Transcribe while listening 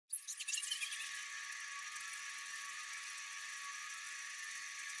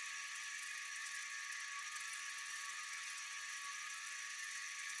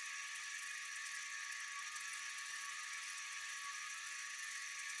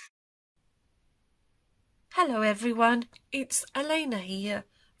Hello everyone, it's Eleana here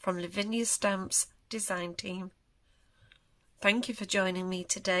from Lavinia Stamps design team. Thank you for joining me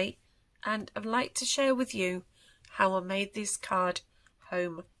today, and I'd like to share with you how I made this card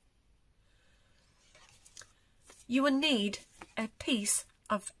home. You will need a piece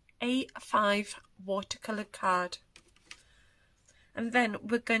of A5 watercolour card, and then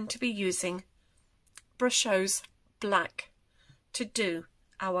we're going to be using Brusho's black to do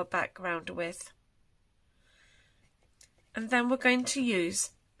our background with. And then we're going to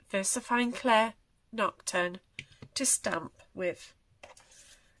use Versafine Clair Nocturne to stamp with.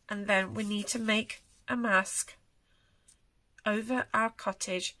 And then we need to make a mask over our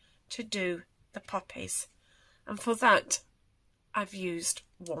cottage to do the poppies. And for that, I've used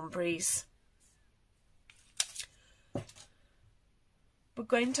Warm Breeze. We're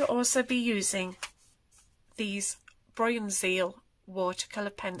going to also be using these Bruynzeel Watercolour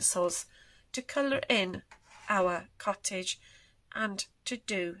pencils to colour in our cottage and to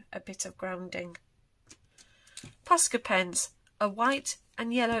do a bit of grounding. Posca pens, a white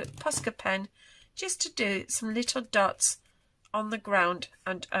and yellow Posca pen, just to do some little dots on the ground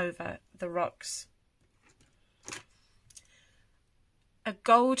and over the rocks. A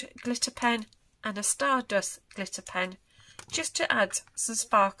gold glitter pen and a stardust glitter pen, just to add some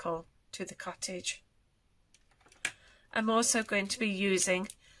sparkle to the cottage. I'm also going to be using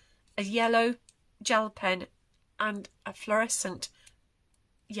a yellow gel pen and a fluorescent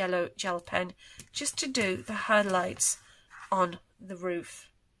yellow gel pen just to do the highlights on the roof.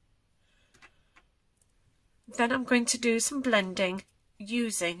 Then I'm going to do some blending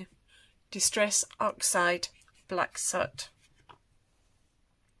using Distress Oxide Black Soot.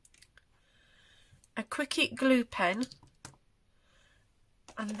 A quickie glue pen,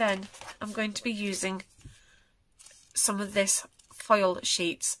 and then I'm going to be using some of this foil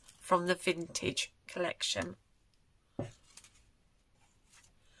sheets from the vintage collection.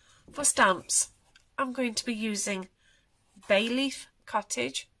 For stamps, I'm going to be using Bay Leaf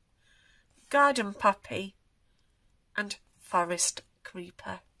Cottage, Garden Poppy and Forest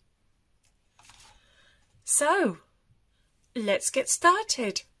Creeper. So, let's get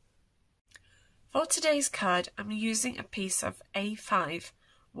started. For today's card, I'm using a piece of A5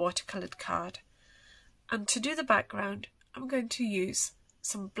 watercoloured card, and to do the background I'm going to use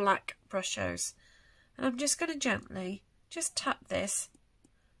some black Brushos, and I'm just going to gently just tap this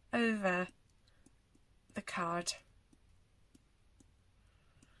over the card.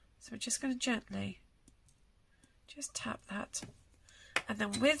 So we're just going to gently just tap that, and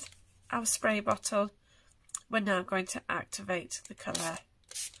then with our spray bottle we're now going to activate the colour.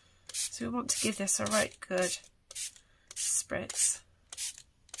 So we want to give this a right good spritz.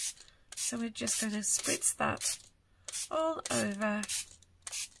 So we're just going to spritz that all over.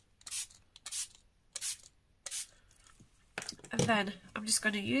 And then I'm just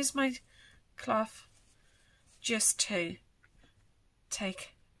going to use my cloth just to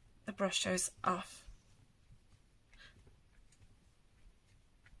take the Brushos off.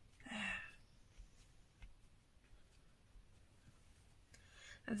 There.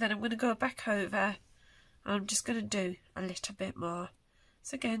 And then I'm going to go back over and I'm just going to do a little bit more.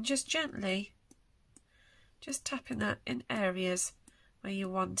 So again, just gently, just tapping that in areas where you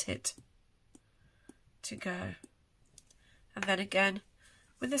want it to go. And then again,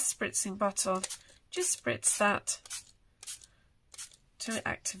 with a spritzing bottle, just spritz that to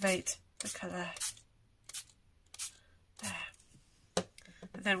activate the colour. There.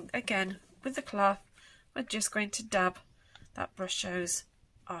 And then again, with the cloth, we're just going to dab that Brushos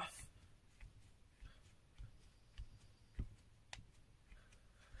off.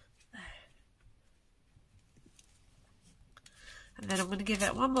 There. And then I'm going to give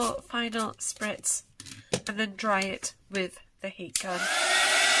it one more final spritz and then dry it with the heat gun.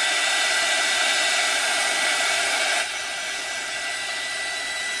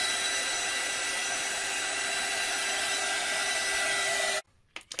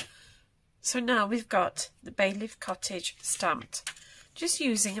 So now we've got the Bay Leaf Cottage stamped. Just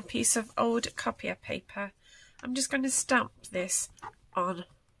using a piece of old copier paper, I'm just going to stamp this on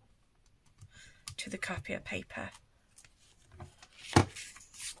to the copier paper.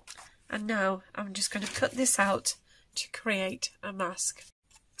 And now I'm just going to cut this out to create a mask.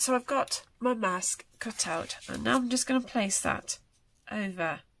 So I've got my mask cut out, and now I'm just going to place that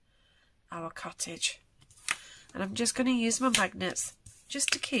over our cottage. And I'm just going to use my magnets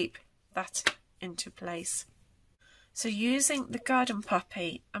just to keep that into place. So using the garden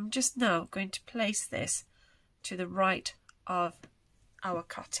poppy, I'm just now going to place this to the right of our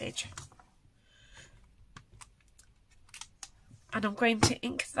cottage. And I'm going to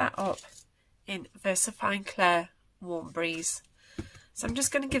ink that up in Versafine Clair Warm Breeze. So I'm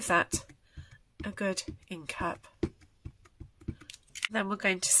just going to give that a good ink up. Then we're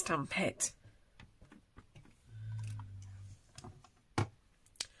going to stamp it.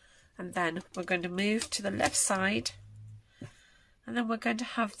 And then we're going to move to the left side, and then we're going to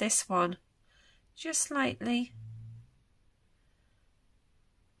have this one just slightly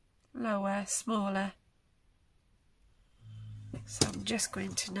lower, smaller. So I'm just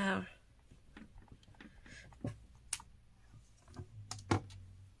going to now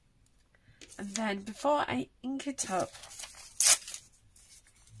and then before I ink it up,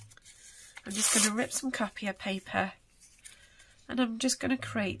 I'm just going to rip some copier paper and I'm just going to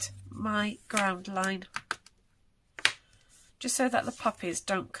create my ground line, just so that the poppies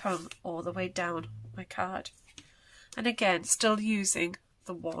don't come all the way down my card. And again, still using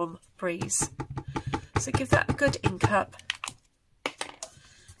the Warm Breeze. So give that a good ink up,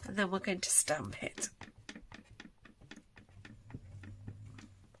 and then we're going to stamp it.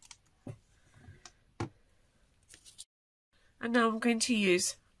 And now I'm going to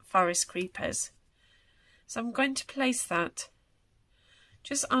use Forest Creepers. So I'm going to place that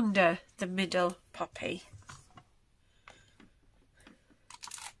just under the middle poppy.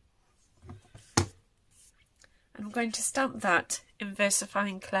 I'm going to stamp that in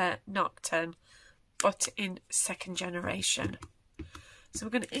Versafine Clair Nocturne, but in second generation. So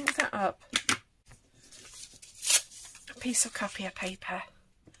we're going to ink that up, a piece of copier paper,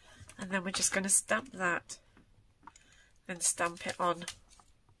 and then we're just going to stamp that, then stamp it on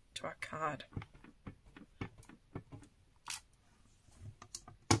to our card.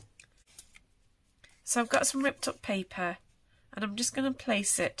 So I've got some ripped up paper, and I'm just going to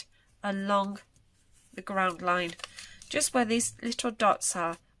place it along the ground line, just where these little dots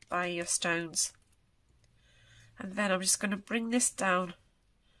are by your stones. And then I'm just going to bring this down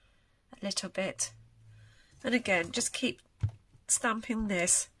a little bit, and again just keep stamping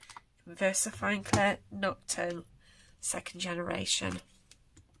this in Versafine Clair Nocturne second generation.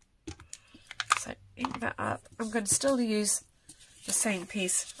 So ink that up. I'm going to still use the same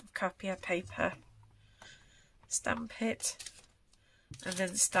piece of copier paper, stamp it, and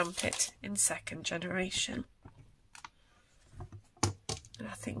then stamp it in second generation. And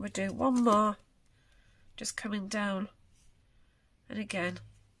I think we'll do one more, just coming down, and again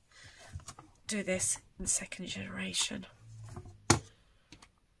do this in second generation.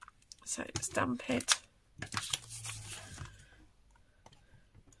 So stamp it,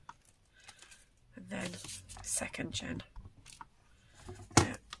 and then second gen.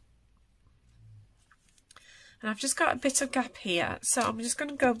 And I've just got a bit of gap here, so I'm just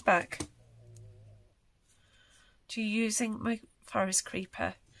going to go back to using my Forest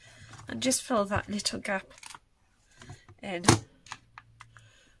Creeper and just fill that little gap in.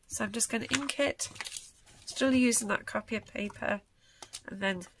 So I'm just going to ink it, still using that copier paper, and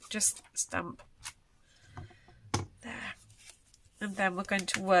then just stamp there. And then we're going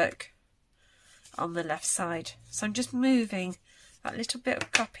to work on the left side. So I'm just moving that little bit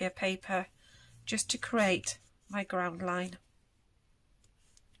of copier paper just to create my ground line,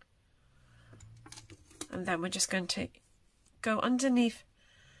 and then we're just going to go underneath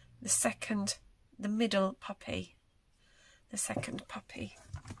the middle poppy, the second poppy,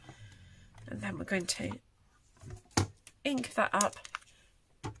 and then we're going to ink that up.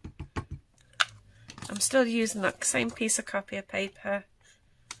 I'm still using that same piece of copier paper,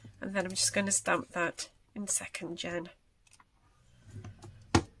 and then I'm just going to stamp that in second gen.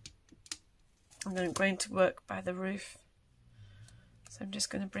 And then I'm going to work by the roof, so I'm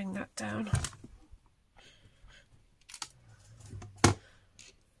just going to bring that down.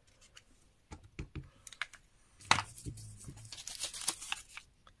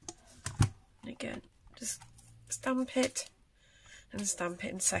 And again, just stamp it and stamp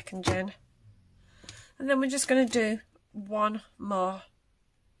it in second gen. And then we're just going to do one more.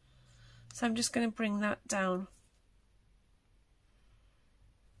 So I'm just going to bring that down.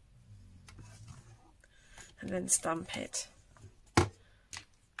 And then stamp it.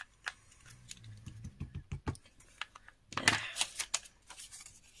 There.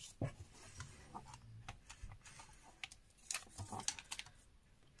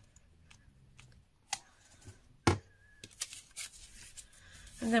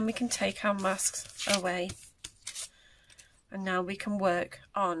 And then we can take our masks away. And now we can work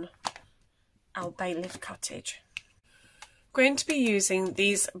on our Bay Leaf Cottage. Going to be using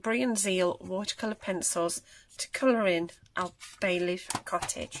these Bruynzeel watercolour pencils to colour in our Bay Leaf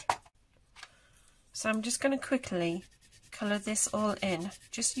Cottage. So I'm just going to quickly colour this all in,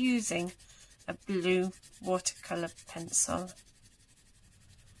 just using a blue watercolour pencil.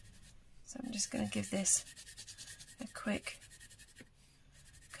 So I'm just going to give this a quick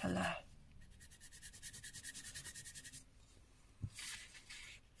colour.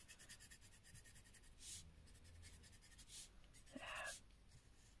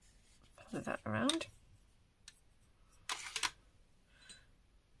 Follow that around.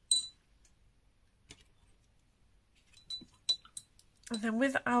 And then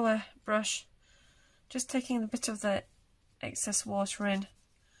with our brush, just taking a bit of the excess water in,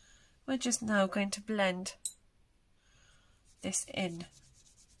 we're just now going to blend this in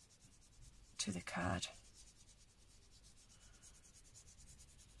to the card.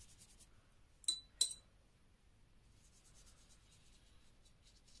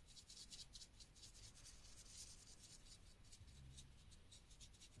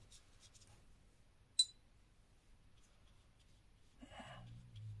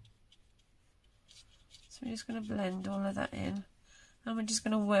 So we're just going to blend all of that in, and we're just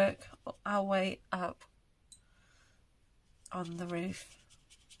going to work our way up on the roof.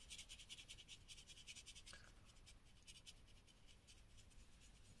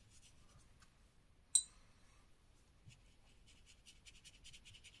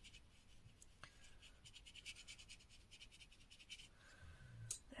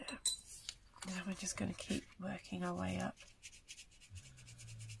 There. Now we're just going to keep working our way up.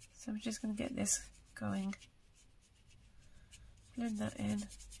 So we're just going to get this going, blend that in,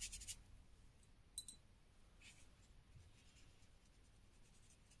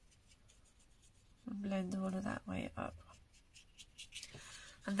 and blend all of that way up.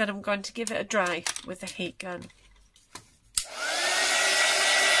 And then I'm going to give it a dry with the heat gun.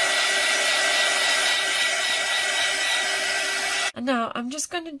 And now I'm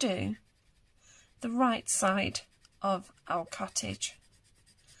just going to do the right side of our cottage.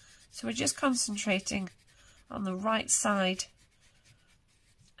 So we're just concentrating on the right side,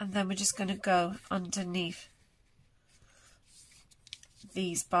 and then we're just going to go underneath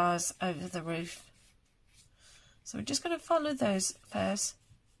these bars over the roof. So we're just going to follow those first,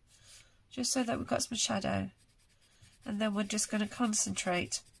 just so that we've got some shadow, and then we're just going to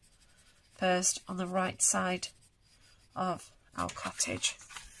concentrate first on the right side of our cottage.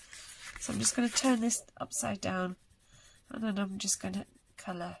 So I'm just going to turn this upside down, and then I'm just going to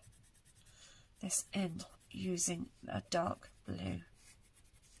colour this in using a dark blue.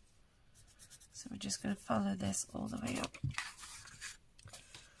 So we're just going to follow this all the way up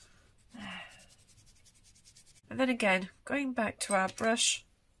there. And then again, going back to our brush,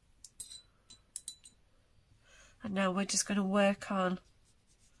 and now we're just going to work on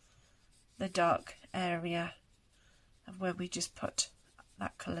the dark area of where we just put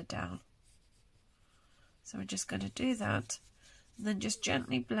that colour down. So we're just going to do that, and then just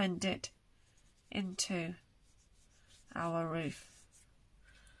gently blend it into our roof.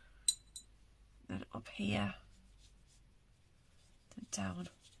 Then up here, then down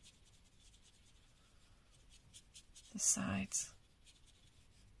the sides.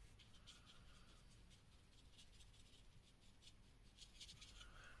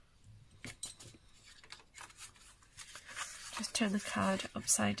 Just turn the card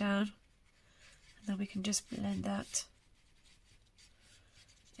upside down, and then we can just blend that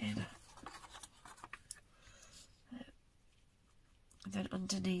in. And then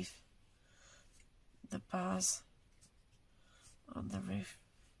underneath the bars on the roof.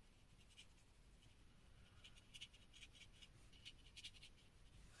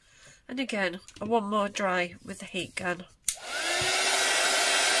 And again, I want more dry with the heat gun.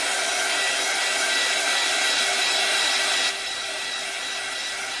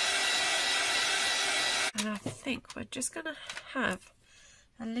 And I think we're just going to have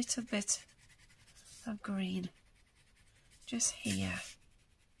a little bit of green just here,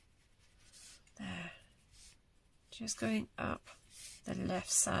 there, just going up the left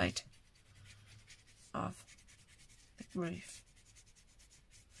side of the roof.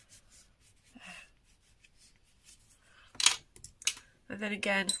 There. And then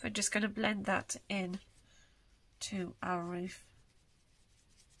again, we're just going to blend that in to our roof.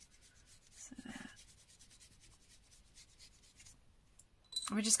 So there.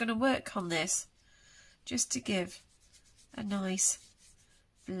 We're just going to work on this just to give a nice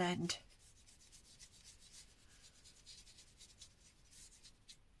blend.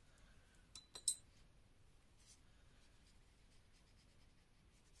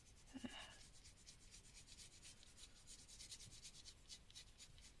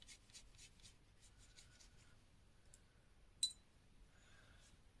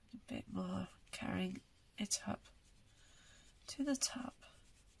 A bit more, carrying it up to the top.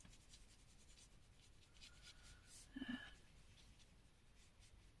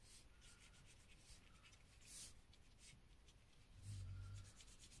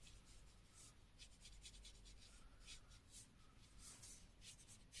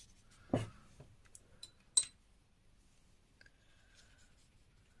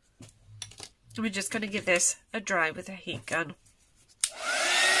 We're just going to give this a dry with a heat gun.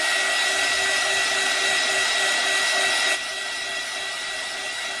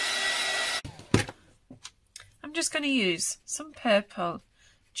 I'm just going to use some purple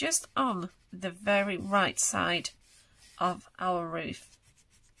just on the very right side of our roof.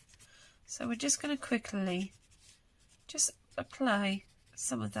 So we're just going to quickly just apply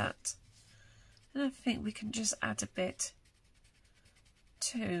some of that, and I think we can just add a bit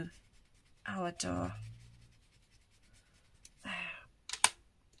to our door there.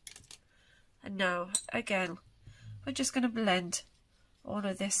 And now again we're just going to blend all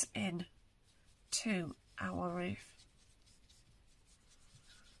of this in to our roof.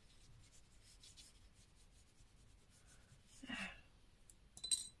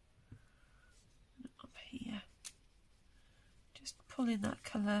 Pulling that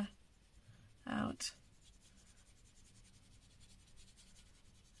colour out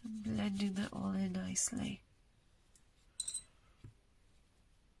and blending that all in nicely.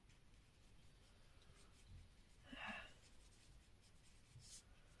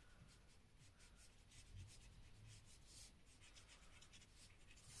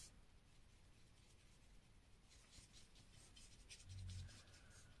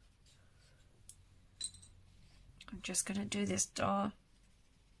 I'm just going to do this door,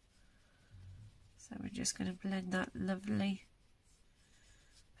 so we're just going to blend that lovely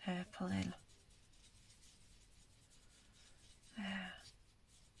purple in there.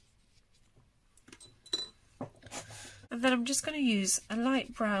 And then I'm just going to use a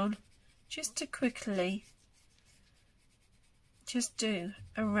light brown just to quickly just do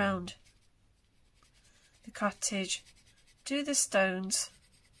around the cottage, do the stones.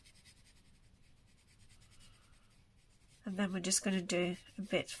 And then we're just going to do a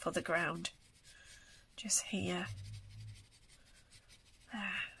bit for the ground, just here, there.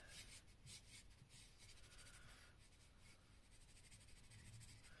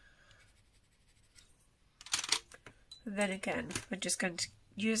 And then again, we're just going to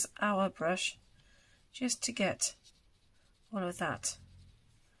use our brush just to get all of that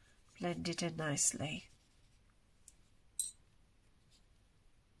blended in nicely.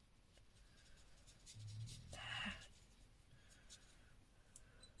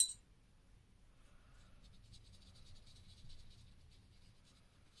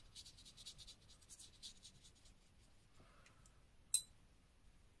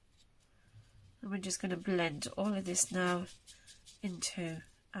 We're just going to blend all of this now into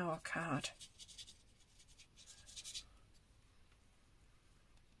our card.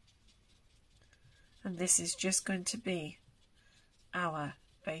 And this is just going to be our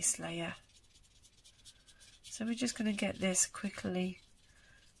base layer. So we're just going to get this quickly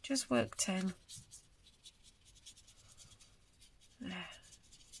just worked in. There.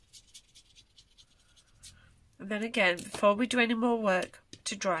 And then again, before we do any more work,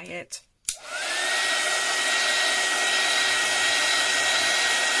 to dry it.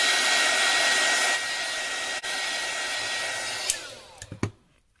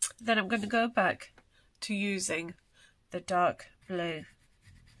 Then I'm going to go back to using the dark blue,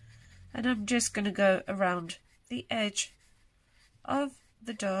 and I'm just going to go around the edge of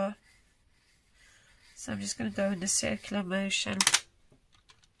the door. So I'm just going to go in a circular motion.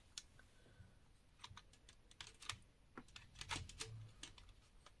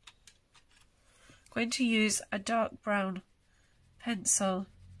 I'm going to use a dark brown pencil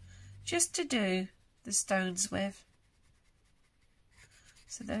just to do the stones with.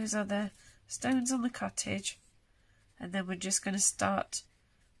 So those are the stones on the cottage, and then we're just going to start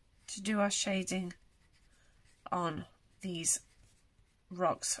to do our shading on these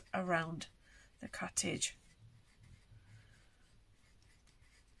rocks around the cottage.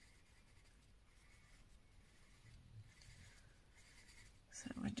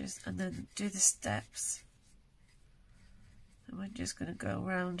 So we're just, and then do the steps, and we're just going to go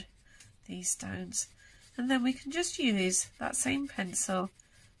around these stones, and then we can just use that same pencil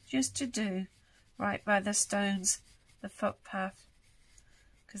just to do right by the stones, the footpath,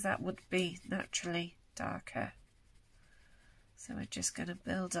 because that would be naturally darker. So we're just going to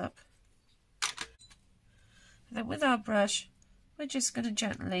build up. And then with our brush, we're just going to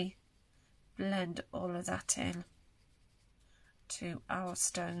gently blend all of that in to our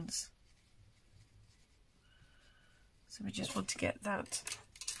stones. So we just want to get that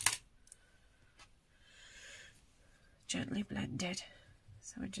gently blended.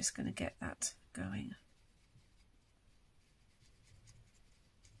 So we're just going to get that going.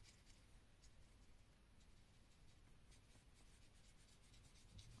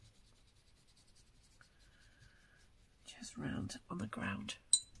 Just round on the ground.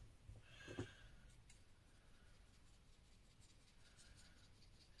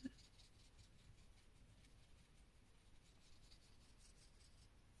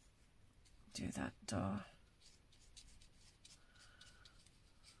 do that door.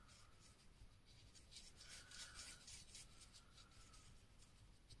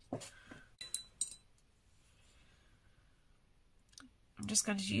 I'm just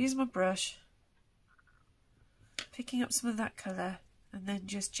going to use my brush, picking up some of that colour and then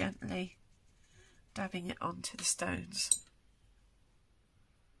just gently dabbing it onto the stones.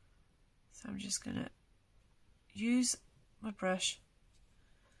 So I'm just going to use my brush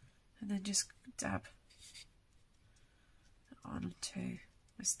and then just dab onto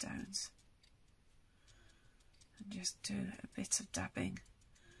the stones and just do a bit of dabbing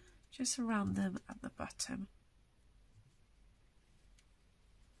just around them at the bottom.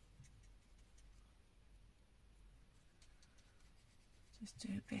 Just do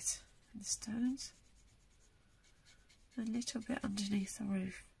a bit in the stones, a little bit underneath the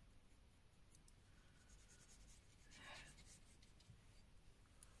roof.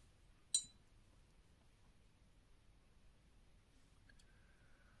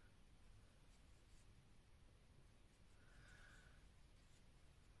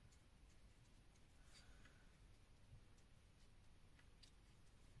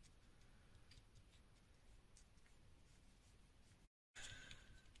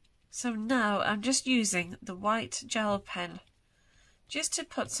 So now I'm just using the white gel pen just to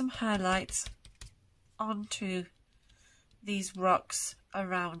put some highlights onto these rocks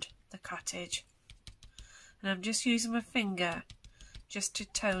around the cottage. And I'm just using my finger just to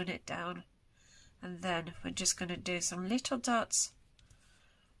tone it down. And then we're just going to do some little dots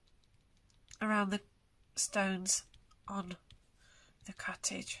around the stones on the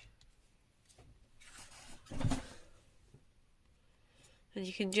cottage. And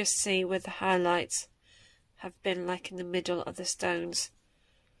you can just see where the highlights have been, like in the middle of the stones.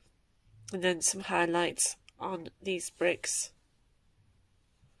 And then some highlights on these bricks.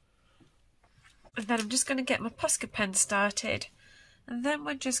 And then I'm just going to get my Posca pen started. And then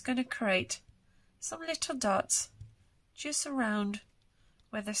we're just going to create some little dots just around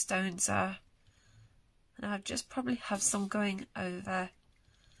where the stones are. And I'll just probably have some going over.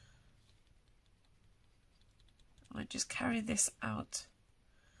 I'll just carry this out.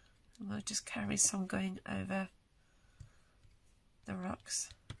 And I'll just carry some going over the rocks.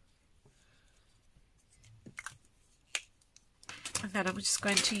 And then I'm just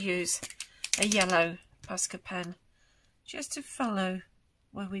going to use a yellow Posca pen just to follow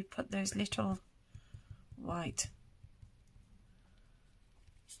where we put those little white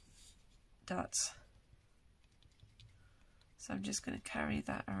dots. So I'm just going to carry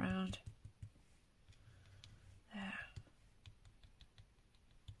that around there.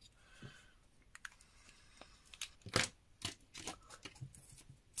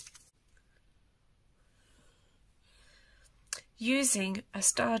 Using a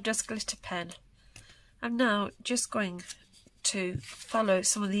stardust glitter pen, I'm now just going to follow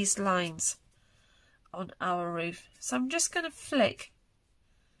some of these lines on our roof. So I'm just going to flick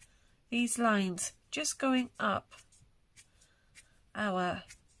these lines just going up our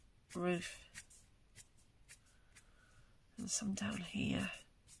roof, and some down here.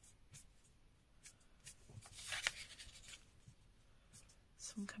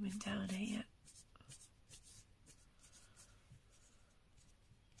 Some coming down here.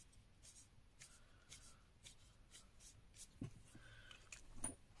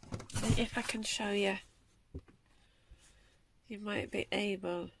 If I can show you, you might be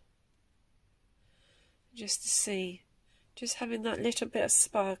able just to see, just having that little bit of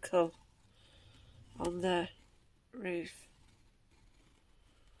sparkle on the roof.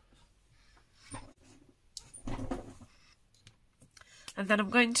 And then I'm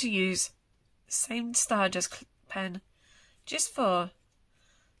going to use the same stardust pen just for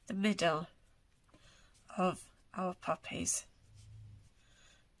the middle of our poppies,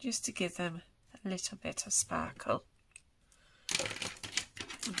 just to give them a little bit of sparkle.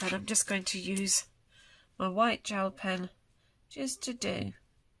 And then I'm just going to use my white gel pen just to do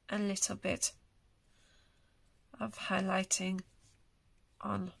a little bit of highlighting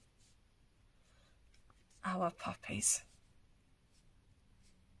on our poppies.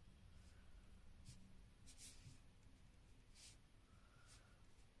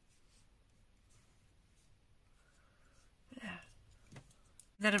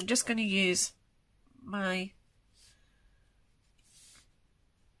 Then I'm just going to use my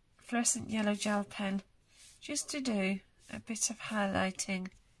fluorescent yellow gel pen just to do a bit of highlighting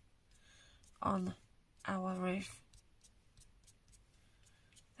on our roof.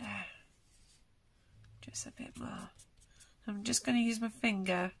 There. Just a bit more. I'm just going to use my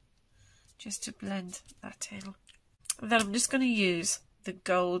finger just to blend that in. And then I'm just going to use the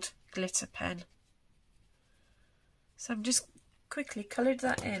gold glitter pen. So I'm just quickly coloured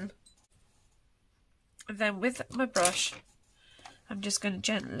that in. And then with my brush, I'm just going to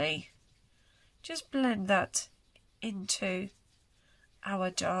gently just blend that into our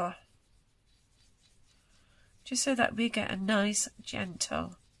jar. Just so that we get a nice,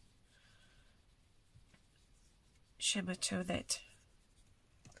 gentle shimmer to it.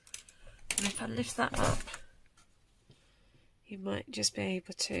 And if I lift that up, you might just be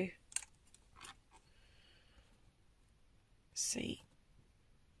able to see.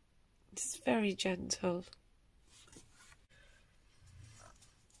 It's very gentle.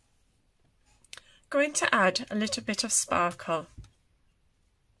 Going to add a little bit of sparkle.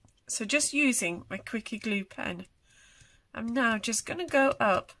 So just using my Quickie glue pen, I'm now just going to go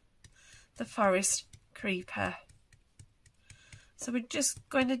up the forest creeper. So we're just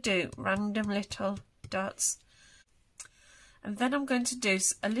going to do random little dots, and then I'm going to do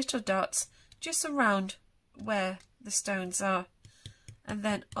a little dots just around where the stones are, and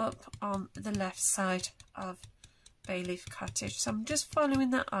then up on the left side of Bay Leaf Cottage. So I'm just following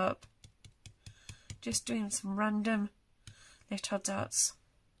that up, just doing some random little dots.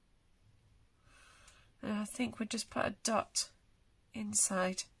 And I think we'll just put a dot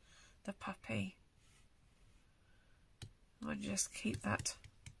inside the poppy. We'll just keep that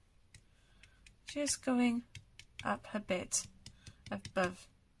just going up a bit above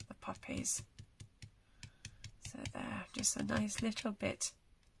the poppies. So there, just a nice little bit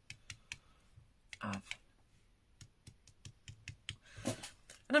of.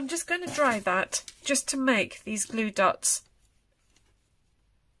 And I'm just going to dry that just to make these glue dots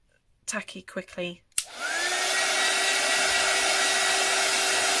tacky quickly.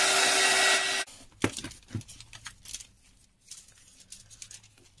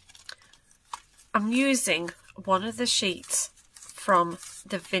 I'm using one of the sheets from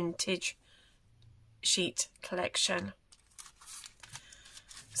the vintage sheet collection.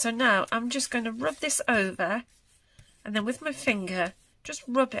 So now I'm just going to rub this over, and then with my finger just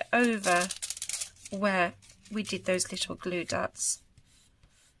rub it over where we did those little glue dots.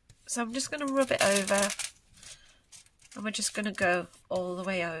 So I'm just going to rub it over, and we're just going to go all the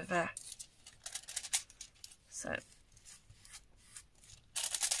way over.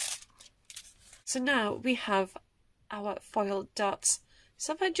 So now we have our foiled dots.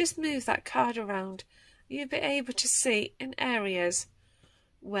 So if I just move that card around, you'll be able to see in areas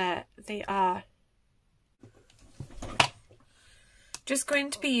where they are. Just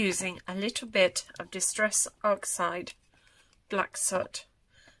going to be using a little bit of Distress Oxide Black Soot.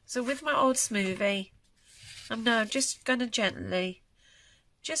 So with my old smoothie, I'm now just going to gently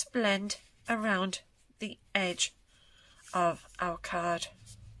just blend around the edge of our card.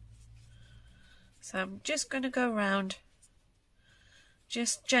 So I'm just going to go around,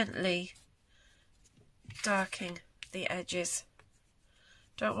 just gently darkening the edges.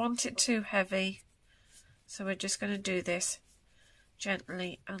 Don't want it too heavy, so we're just going to do this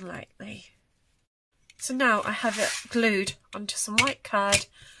gently and lightly. So now I have it glued onto some white card,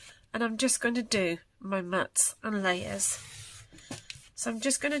 and I'm just going to do my mats and layers. So I'm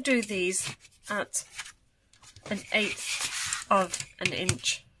just going to do these at 1/8 of an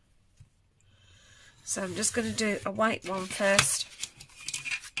inch. So I'm just going to do a white one first.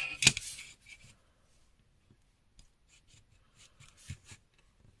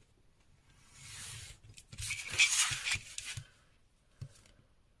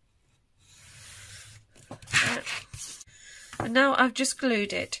 And now I've just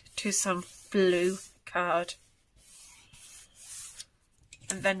glued it to some blue card.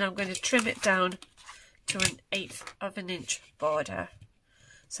 And then I'm going to trim it down to 1/8 of an inch border.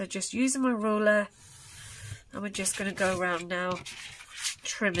 So just using my ruler, and we're just going to go around now,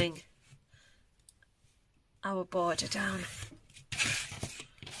 trimming our border down.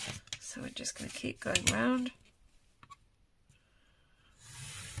 So we're just going to keep going round.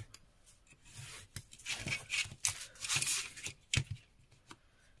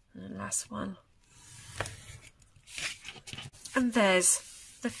 And the last one. And there's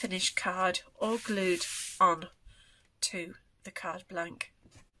the finished card, all glued on to the card blank.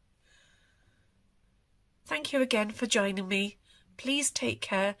 Thank you again for joining me. Please take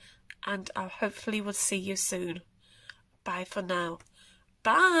care, and I hopefully will see you soon. Bye for now.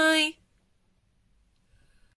 Bye!